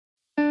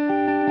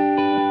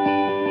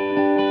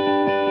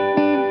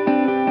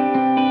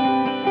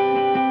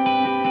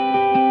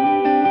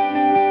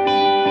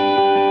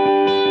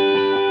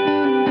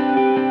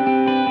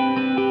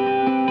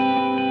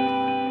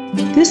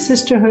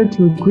Sisterhood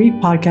Through Grief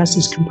podcast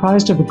is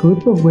comprised of a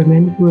group of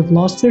women who have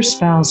lost their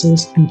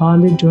spouses and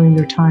bonded during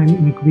their time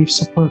in a grief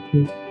support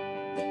group.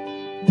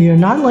 We are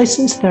not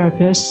licensed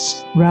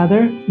therapists,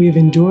 rather, we have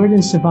endured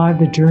and survived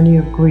the journey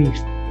of grief.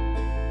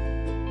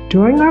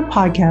 During our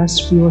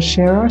podcast, we will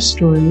share our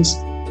stories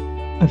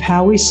of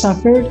how we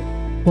suffered,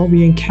 what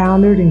we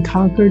encountered and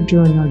conquered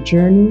during our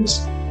journeys,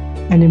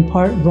 and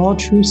impart raw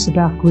truths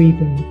about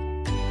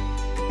grieving.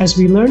 As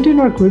we learned in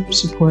our group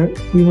support,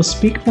 we will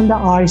speak from the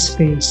I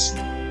space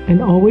and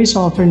always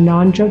offer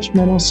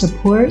non-judgmental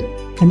support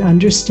and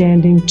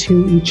understanding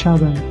to each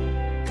other.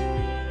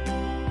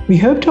 We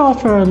hope to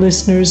offer our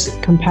listeners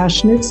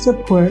compassionate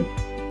support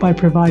by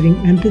providing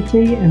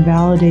empathy and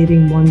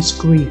validating one's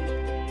grief.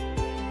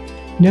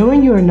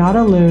 Knowing you are not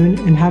alone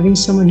and having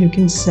someone who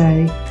can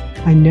say,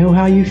 "I know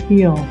how you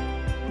feel,"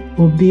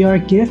 will be our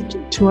gift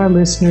to our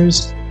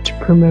listeners to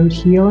promote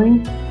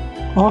healing,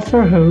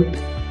 offer hope,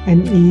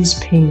 and ease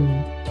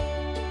pain.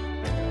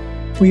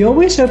 We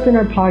always open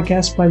our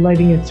podcast by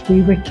lighting a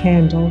 3-wick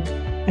candle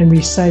and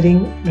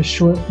reciting a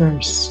short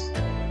verse.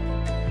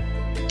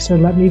 So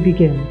let me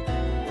begin.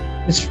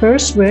 This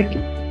first wick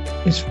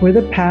is for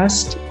the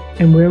past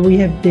and where we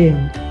have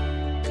been.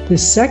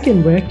 This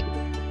second wick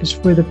is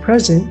for the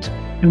present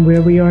and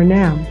where we are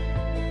now.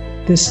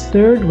 This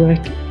third wick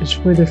is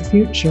for the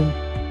future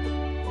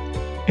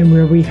and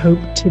where we hope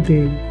to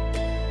be.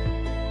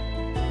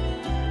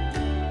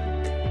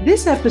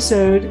 This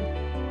episode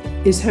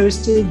is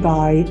hosted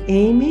by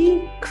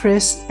Amy,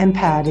 Chris, and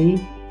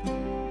Patty,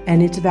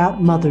 and it's about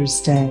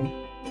Mother's Day.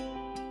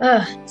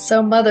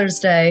 So Mother's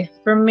Day.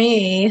 For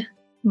me,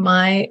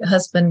 my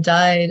husband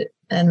died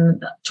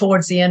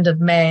towards the end of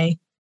May,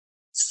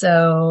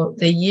 so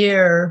the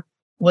year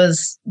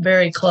was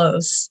very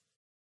close.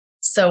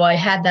 So I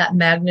had that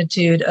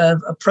magnitude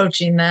of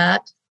approaching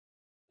that,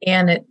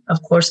 and it,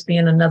 of course,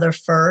 being another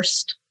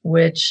first,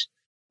 which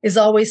is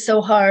always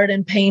so hard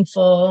and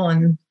painful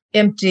and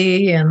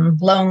empty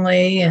and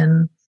lonely,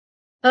 and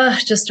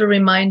just a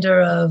reminder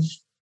of,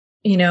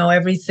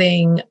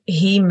 everything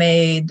he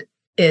made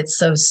it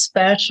so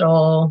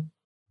special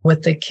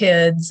with the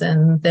kids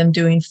and them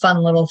doing fun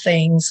little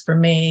things for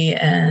me.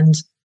 And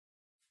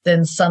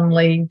then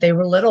suddenly they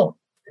were little.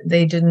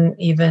 They didn't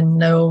even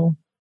know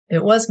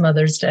it was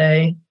Mother's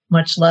Day,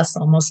 much less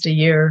almost a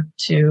year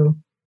to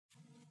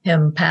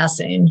him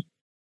passing.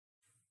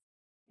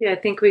 Yeah, I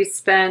think we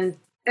spend,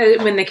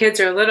 when the kids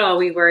are little,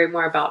 we worry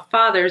more about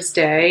Father's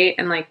Day.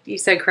 And like you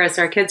said, Chris,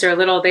 our kids are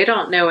little. They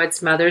don't know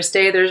it's Mother's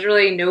Day. There's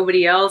really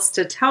nobody else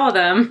to tell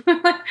them.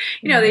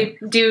 They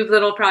do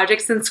little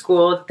projects in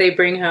school that they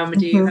bring home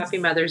and do Happy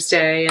Mother's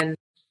Day. And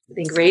I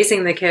think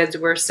raising the kids,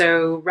 we're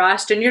so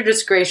rushed. And you're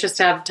just gracious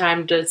to have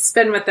time to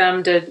spend with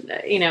them,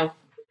 to,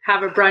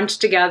 have a brunch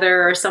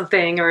together or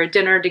something, or a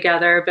dinner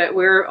together. But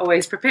we're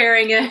always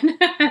preparing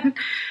it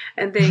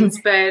and things.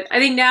 But I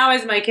think now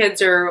as my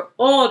kids are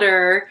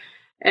older,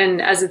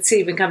 and as it's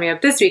even coming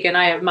up this weekend,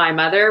 I have my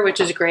mother, which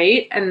is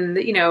great. And,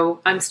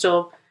 I'm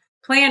still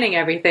planning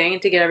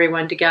everything to get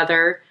everyone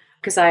together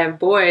because I have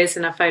boys.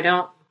 And if I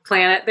don't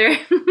plan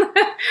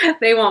it,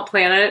 they won't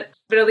plan it.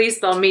 But at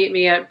least they'll meet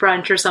me at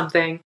brunch or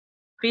something.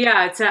 But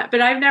yeah, it's not,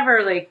 but I've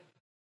never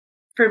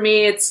for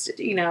me, it's,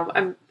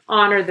 I'm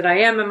honored that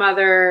I am a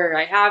mother.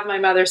 I have my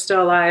mother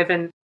still alive.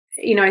 And,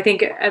 I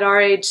think at our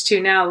age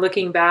too now,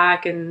 looking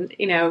back and,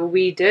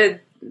 we did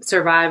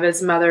survive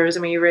as mothers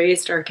and we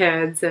raised our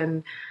kids,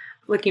 and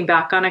looking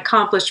back on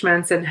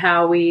accomplishments and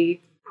how we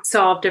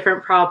solved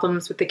different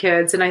problems with the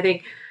kids. And I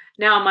think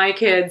now my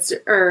kids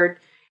are,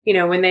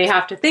 when they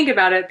have to think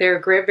about it,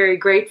 they're very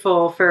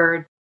grateful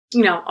for,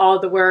 all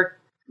the work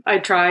I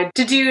tried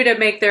to do to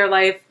make their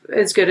life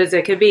as good as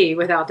it could be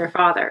without their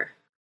father.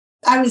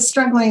 I was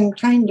struggling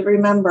trying to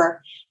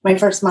remember my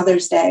first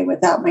Mother's Day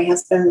without my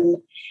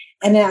husband.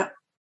 And now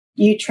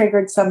you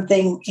triggered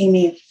something,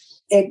 Amy.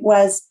 It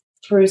was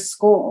through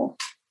school,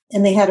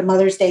 and they had a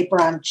Mother's Day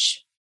brunch,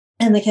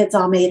 and the kids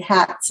all made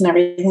hats and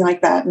everything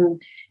like that.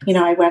 And,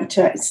 I went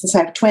to, since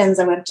I have twins,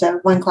 I went to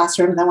one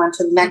classroom, then went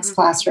to the next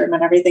classroom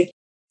and everything.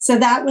 So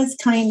that was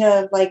kind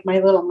of like my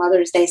little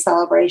Mother's Day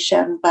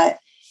celebration. But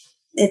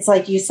it's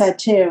like you said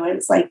too,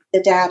 it's like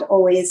the dad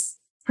always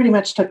pretty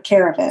much took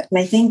care of it. And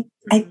I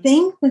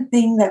think the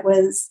thing that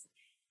was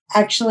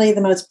actually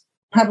the most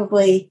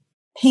probably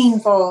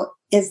painful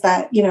is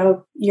that,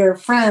 your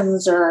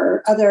friends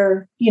or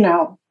other,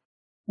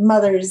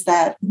 mothers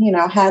that,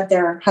 had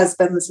their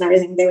husbands and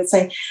everything, they would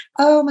say,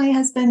 "Oh, my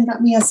husband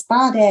got me a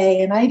spa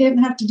day and I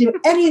didn't have to do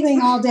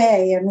anything all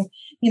day." And,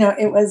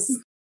 it was,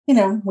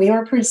 we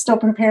were still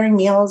preparing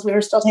meals. We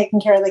were still taking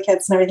care of the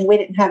kids and everything. We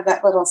didn't have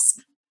that little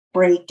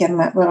break and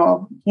that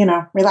little,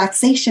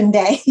 relaxation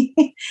day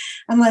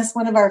unless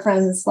one of our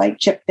friends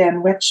chipped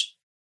in, which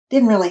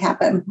didn't really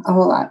happen a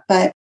whole lot.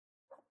 But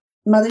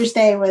Mother's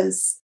Day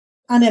was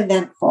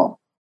uneventful,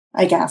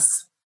 I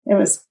guess. It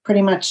was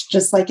pretty much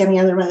just like any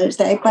other Mother's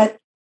Day. But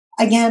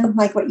again,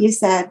 like what you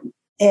said,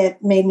 it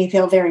made me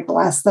feel very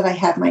blessed that I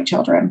had my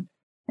children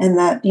and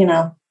that,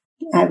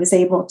 I was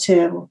able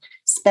to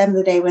spend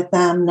the day with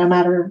them, no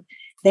matter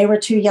they were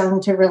too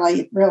young to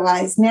really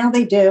realize. Now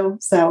they do.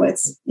 So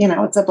it's,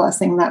 it's a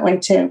blessing that way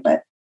too.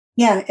 But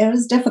yeah, it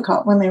was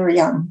difficult when they were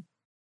young.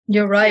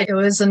 You're right. It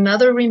was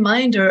another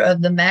reminder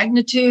of the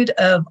magnitude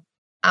of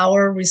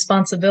our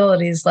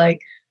responsibilities.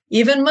 Like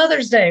even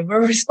Mother's Day,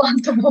 we're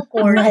responsible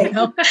for, right.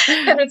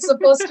 And it's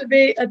supposed to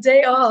be a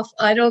day off.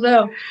 I don't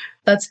know.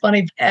 That's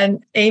funny.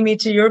 And Amy,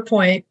 to your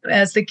point,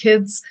 as the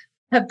kids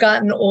have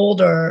gotten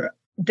older,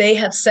 they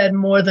have said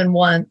more than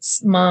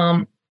once,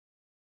 Mom,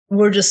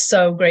 we're just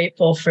so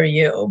grateful for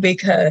you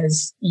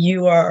because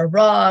you are a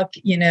rock.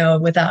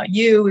 Without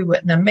you, we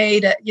wouldn't have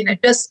made it.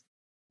 Just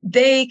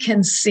they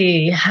can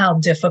see how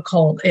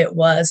difficult it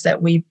was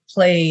that we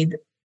played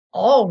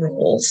all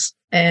roles.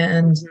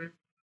 And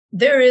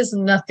there is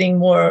nothing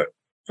more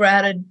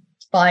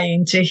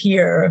gratifying to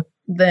hear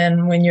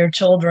than when your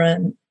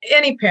children,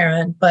 any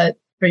parent, but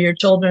for your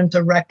children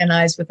to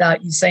recognize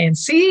without you saying,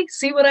 see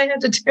what I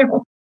had to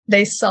do.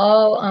 They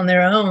saw on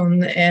their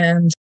own,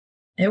 and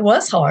it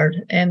was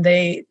hard, and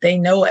they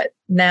know it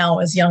now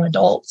as young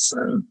adults,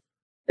 and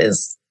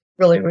is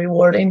really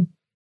rewarding.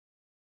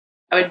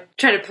 I would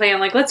try to plan,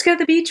 like, let's go to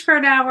the beach for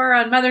an hour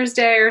on Mother's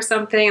Day or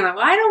something. And I'm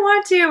like, well, I don't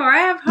want to, or I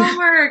have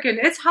homework and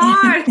it's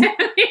hot.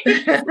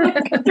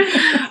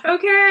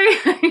 Okay.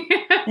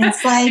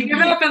 It's like, you give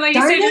up and like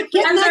you say, your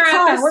friends are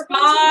at the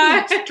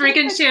spa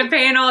drinking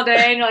champagne all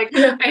day. And you're like,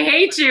 I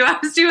hate you. I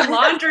was doing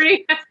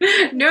laundry.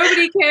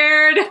 Nobody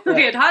cared.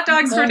 We had hot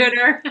dogs for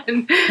dinner.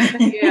 And,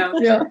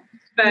 yeah.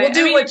 But, we'll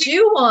do what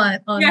you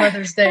want on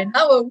Mother's Day,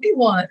 not what we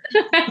want.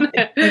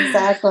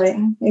 Exactly.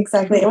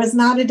 It was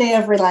not a day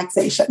of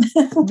relaxation.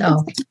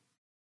 No,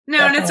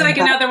 and it's like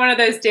another one of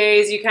those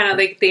days you kind of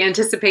like the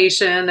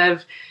anticipation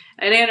of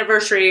an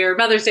anniversary or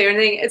Mother's Day or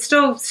anything. It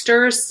still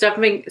stirs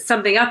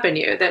something up in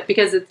you that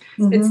because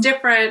it's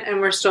different and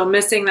we're still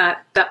missing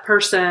that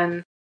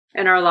person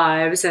in our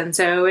lives. And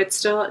so it's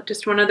still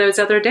just one of those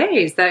other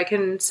days that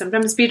can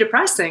sometimes be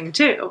depressing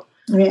too.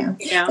 Yeah.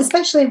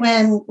 Especially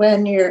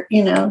when you're,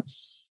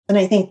 and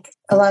I think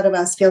a lot of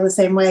us feel the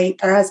same way.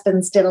 Our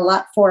husbands did a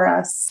lot for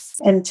us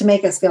and to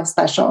make us feel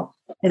special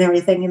and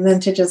everything. And then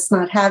to just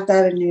not have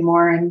that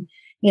anymore. And,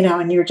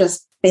 and you're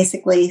just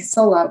basically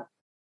solo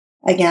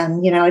again,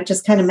 it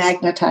just kind of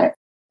magnetized.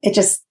 It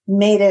just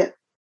made it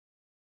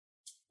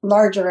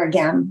larger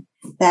again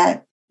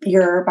that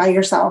you're by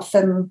yourself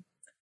and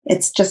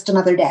it's just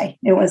another day.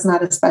 It was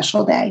not a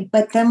special day.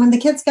 But then when the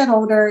kids got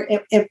older,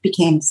 it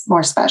became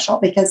more special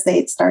because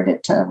they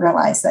started to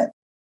realize it.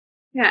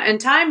 Yeah,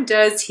 and time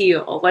does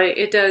heal. Like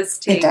it does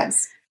take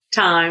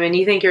time, and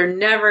you think you're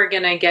never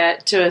going to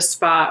get to a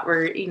spot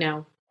where,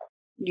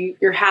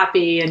 you're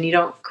happy and you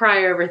don't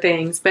cry over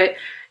things, but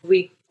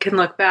we can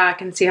look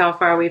back and see how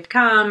far we've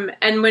come.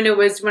 And when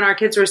our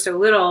kids were so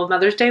little,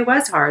 Mother's Day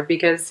was hard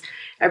because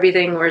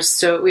everything we were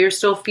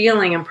still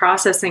feeling and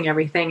processing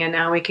everything. And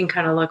now we can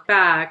kind of look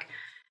back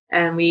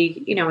and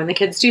we, when the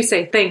kids do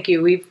say thank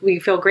you, we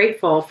feel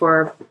grateful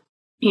for,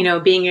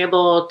 being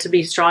able to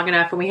be strong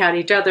enough, and we had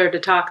each other to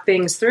talk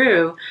things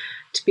through,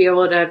 to be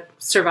able to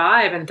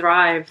survive and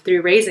thrive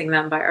through raising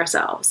them by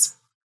ourselves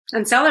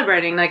and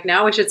celebrating. Like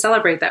now we should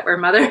celebrate that we're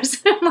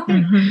mothers,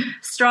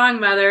 strong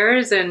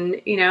mothers, and,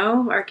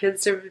 our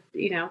kids have,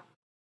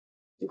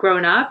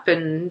 grown up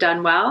and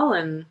done well,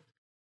 and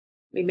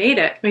we made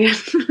it.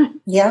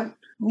 Yep.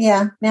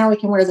 Yeah. Now we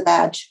can wear the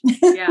badge.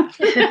 Yeah.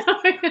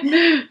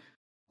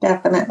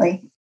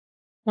 Definitely.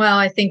 Well,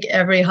 I think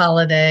every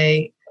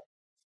holiday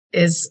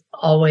is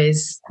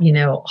always,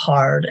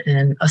 hard,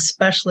 and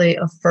especially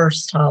a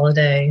first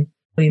holiday.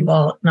 We've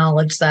all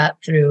acknowledged that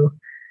through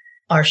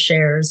our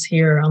shares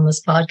here on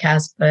this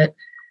podcast, but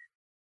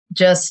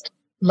just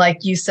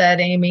like you said,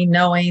 Amy,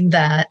 knowing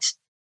that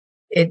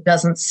it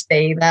doesn't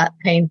stay that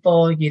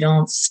painful, you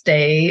don't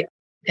stay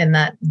in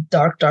that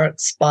dark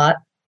spot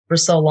for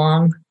so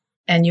long,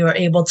 and you are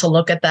able to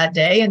look at that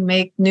day and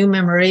make new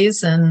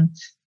memories and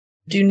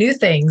do new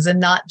things and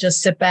not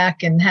just sit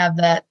back and have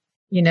that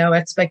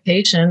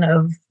expectation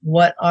of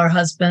what our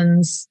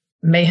husbands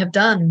may have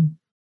done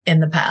in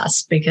the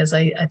past, because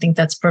I think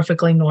that's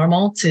perfectly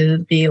normal to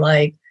be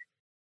like,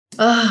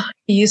 oh,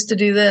 he used to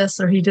do this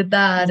or he did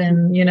that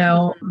and,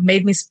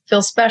 made me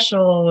feel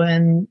special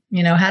and,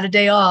 had a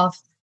day off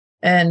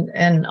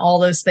and all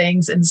those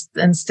things. And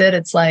instead,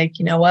 it's like,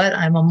 you know what?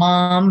 I'm a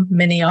mom.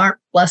 Many aren't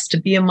blessed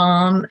to be a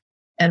mom,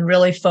 and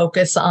really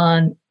focus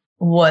on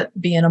what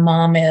being a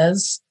mom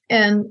is.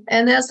 And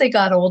as they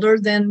got older,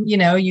 then,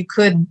 you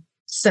could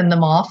send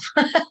them off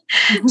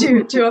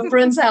to a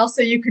friend's house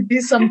so you could do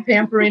some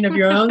pampering of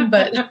your own,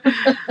 but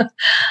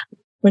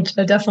which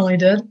I definitely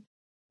did.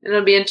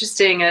 It'll be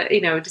interesting,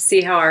 to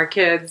see how our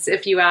kids,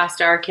 if you asked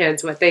our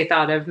kids what they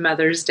thought of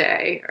Mother's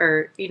Day,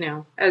 or,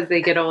 as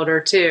they get older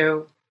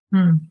too,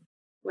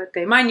 what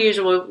mine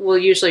will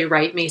usually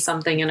write me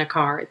something in a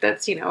card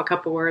that's, a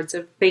couple words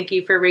of thank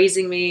you for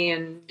raising me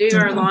and doing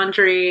our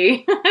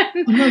laundry,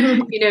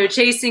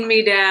 chasing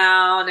me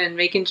down and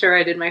making sure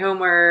I did my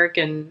homework.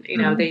 And,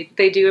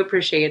 they do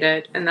appreciate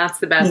it. And that's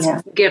the best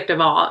gift of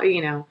all.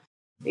 You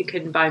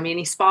couldn't buy me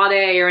any spa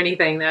day or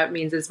anything that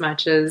means as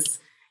much as,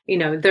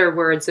 their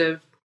words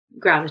of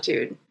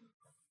gratitude.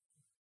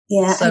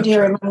 Yeah, So I do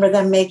true. remember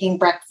them making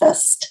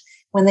breakfast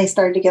when they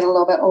started to get a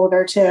little bit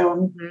older too,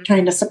 and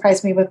trying to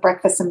surprise me with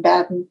breakfast in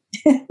bed. And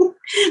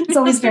it's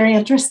always very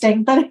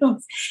interesting, but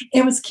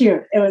it was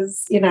cute. It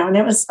was, and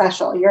it was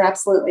special. You're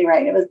absolutely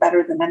right. It was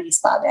better than any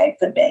spa day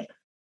could be.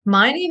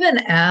 Mine even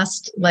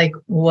asked like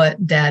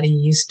what Daddy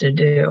used to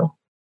do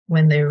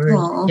when they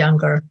were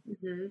younger.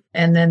 Mm-hmm.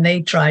 And then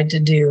they tried to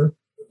do,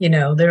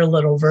 their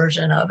little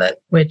version of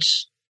it,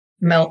 which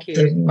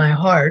melted my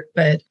heart.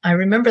 But I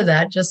remember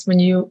that just when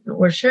you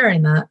were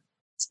sharing that.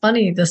 It's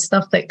funny, the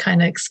stuff that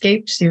kind of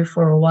escapes you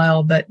for a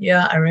while. But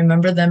yeah, I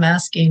remember them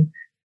asking,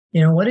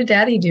 what did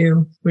Daddy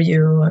do for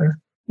you? Or,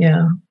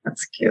 yeah,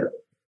 that's cute.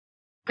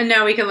 And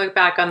now we can look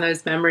back on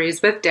those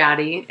memories with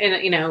Daddy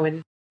and,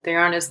 when they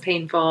aren't as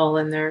painful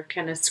and they're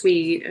kind of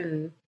sweet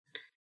and,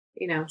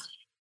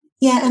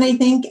 Yeah, and I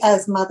think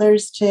as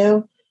mothers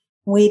too,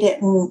 we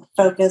didn't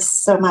focus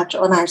so much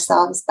on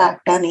ourselves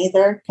back then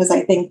either, because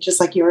I think just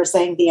like you were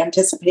saying, the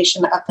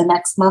anticipation of the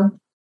next month,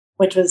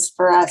 which was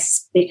for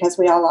us because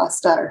we all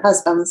lost our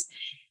husbands,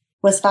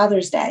 was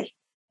Father's Day,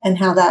 and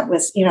how that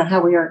was,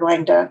 how we were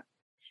going to,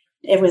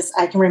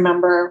 I can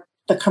remember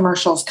the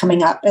commercials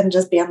coming up and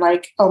just being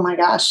like, oh my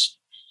gosh,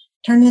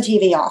 turn the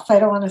TV off. I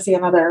don't want to see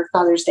another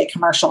Father's Day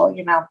commercial,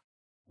 in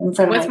front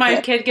of what's my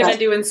kid going to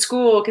do in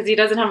school because he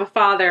doesn't have a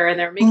father, and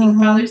they're making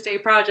Father's Day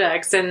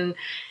projects and,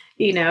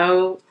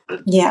 worrying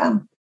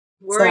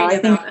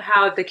about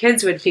how the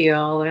kids would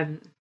feel. And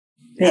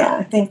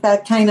I think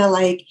that kind of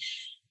like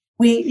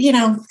we,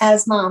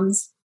 as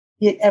moms,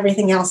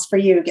 everything else for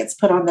you gets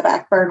put on the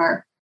back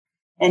burner,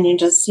 and you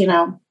just,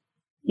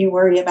 you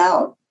worry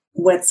about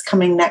what's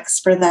coming next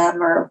for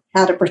them or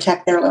how to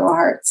protect their little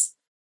hearts.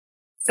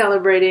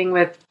 Celebrating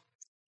with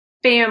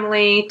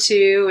family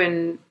too,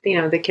 and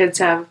the kids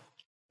have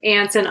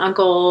aunts and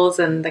uncles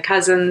and the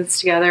cousins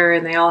together,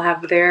 and they all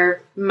have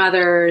their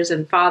mothers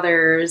and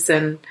fathers,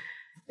 and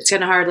it's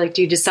kind of hard. Like,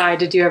 do you decide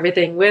to do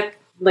everything with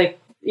like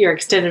your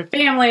extended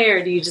family,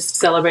 or do you just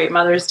celebrate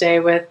Mother's Day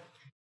with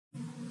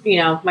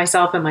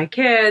myself and my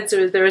kids?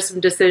 Or there were some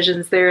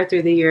decisions there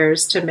through the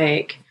years to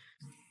make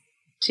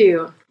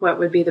too, what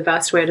would be the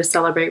best way to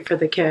celebrate for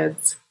the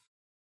kids,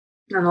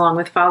 and along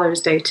with Father's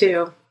Day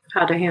too,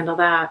 how to handle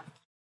that.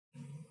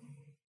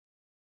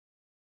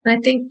 I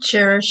think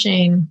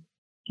cherishing,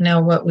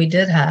 what we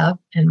did have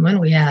and when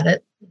we had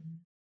it,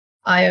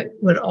 I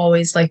would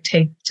always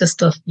take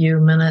just a few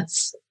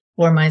minutes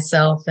for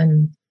myself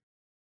and,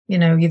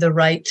 either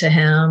write to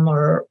him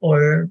or,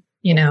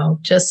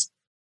 just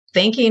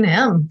thanking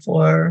him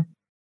for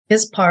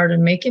his part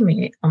in making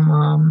me a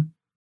mom,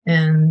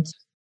 and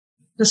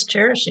just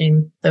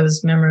cherishing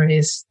those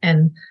memories.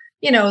 And,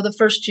 the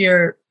first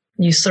year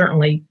you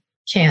certainly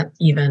can't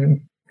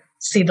even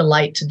see the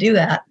light to do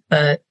that,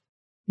 but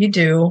you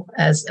do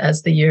as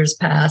the years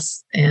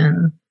pass,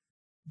 and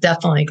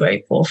definitely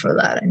grateful for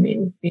that. I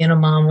mean, being a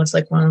mom was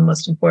one of the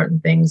most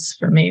important things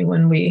for me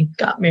when we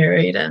got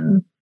married,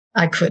 and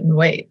I couldn't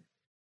wait.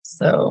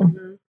 So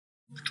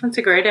that's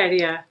a great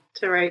idea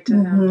to write to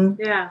him.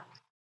 Yeah.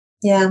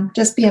 Yeah.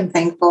 Just being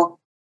thankful.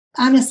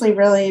 Honestly,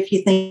 really, if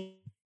you think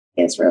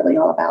it's really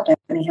all about it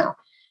anyhow,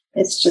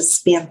 it's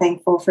just being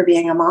thankful for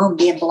being a mom,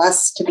 being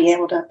blessed to be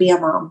able to be a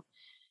mom.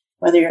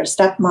 Whether you're a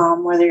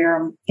stepmom, whether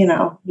you're,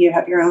 you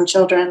have your own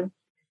children,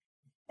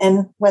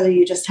 and whether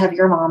you just have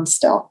your mom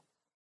still,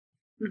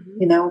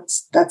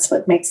 that's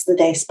what makes the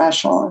day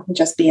special,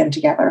 just being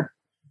together.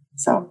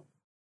 So,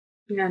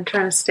 yeah, I'm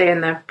trying to stay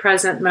in the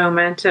present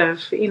moment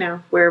of,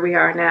 where we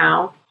are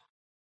now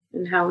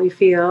and how we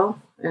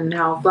feel and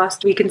how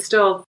blessed we can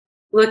still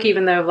look,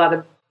 even though a lot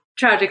of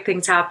tragic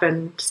things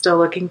happen, still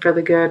looking for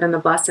the good and the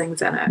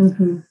blessings in it.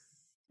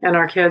 And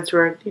our kids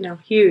were,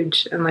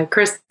 huge. And like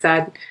Chris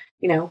said,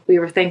 we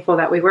were thankful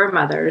that we were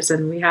mothers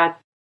and we had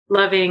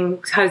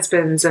loving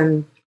husbands,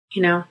 and,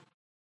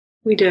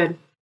 we did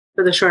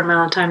for the short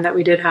amount of time that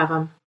we did have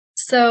them.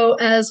 So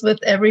as with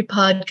every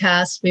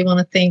podcast, we want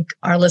to thank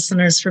our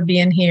listeners for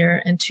being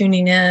here and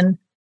tuning in.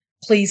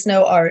 Please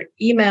know our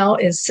email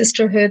is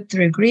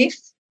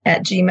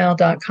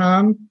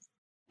sisterhoodthroughgrief@gmail.com.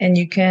 And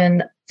you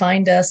can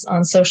find us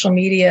on social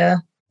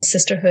media,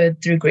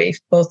 Sisterhood Through Grief,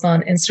 both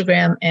on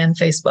Instagram and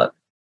Facebook.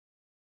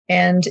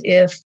 And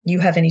if you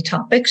have any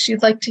topics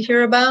you'd like to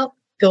hear about,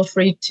 feel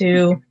free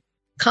to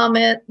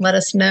comment, let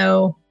us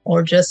know,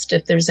 or just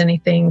if there's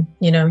anything,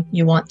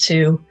 you want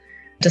to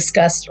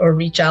discuss or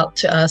reach out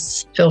to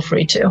us, feel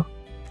free to.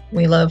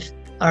 We love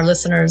our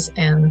listeners,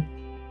 and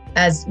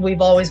as we've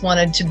always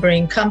wanted to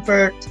bring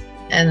comfort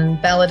and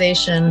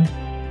validation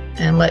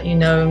and let you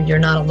know you're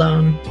not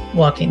alone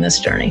walking this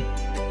journey.